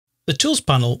The Tools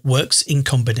panel works in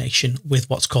combination with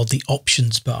what's called the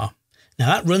Options bar. Now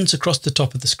that runs across the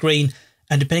top of the screen,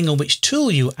 and depending on which tool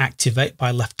you activate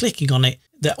by left-clicking on it,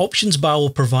 the Options bar will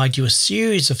provide you a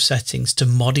series of settings to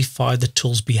modify the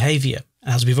tool's behavior.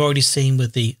 As we've already seen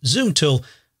with the Zoom tool,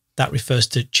 that refers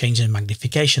to changing the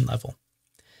magnification level.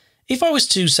 If I was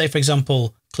to, say, for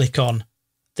example, click on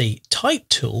the Type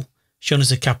tool, shown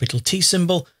as a capital T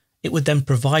symbol, it would then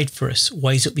provide for us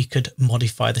ways that we could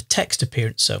modify the text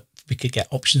appearance. So we could get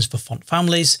options for font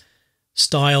families,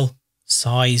 style,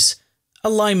 size,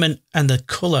 alignment, and the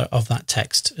color of that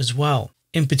text as well.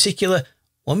 In particular,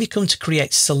 when we come to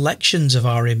create selections of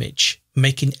our image,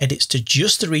 making edits to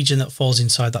just the region that falls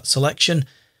inside that selection,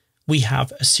 we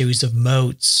have a series of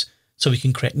modes. So we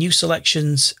can create new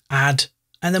selections, add,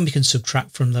 and then we can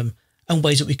subtract from them, and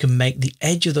ways that we can make the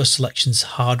edge of those selections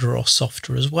harder or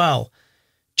softer as well.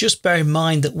 Just bear in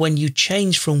mind that when you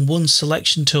change from one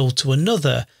selection tool to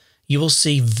another, you will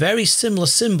see very similar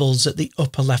symbols at the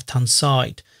upper left-hand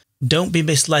side. Don't be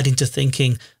misled into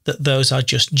thinking that those are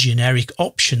just generic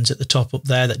options at the top up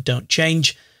there that don't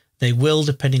change. They will,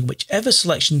 depending whichever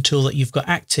selection tool that you've got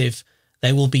active,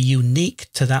 they will be unique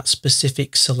to that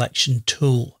specific selection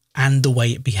tool and the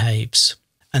way it behaves.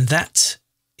 And that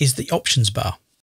is the Options bar.